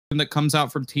that comes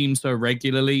out from teams so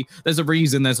regularly. There's a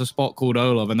reason there's a spot called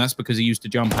Olov, and that's because he used to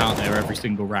jump out there every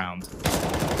single round.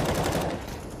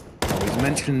 He's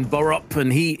mentioned b0RUP,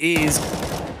 and he is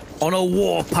on a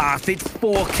warpath. It's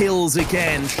 4 kills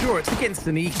again. Sure, it's against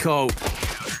an eco,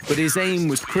 but his aim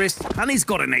was crisp, and he's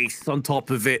got an ace on top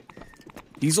of it.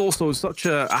 He's also such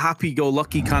a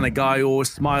happy-go-lucky kind of guy,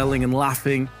 always smiling and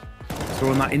laughing.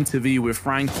 So in that interview with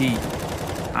Frankie,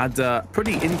 had a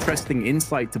pretty interesting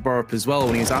insight to b0RUP as well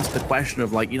when he was asked the question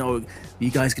of, like, you know, are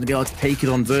you guys going to be able to take it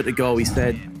on Vertigo? He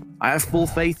said, I have full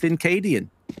faith in Cadian.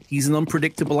 He's an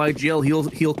unpredictable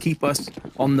IGL. He'll keep us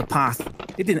on the path.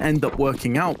 It didn't end up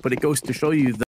working out, but it goes to show you that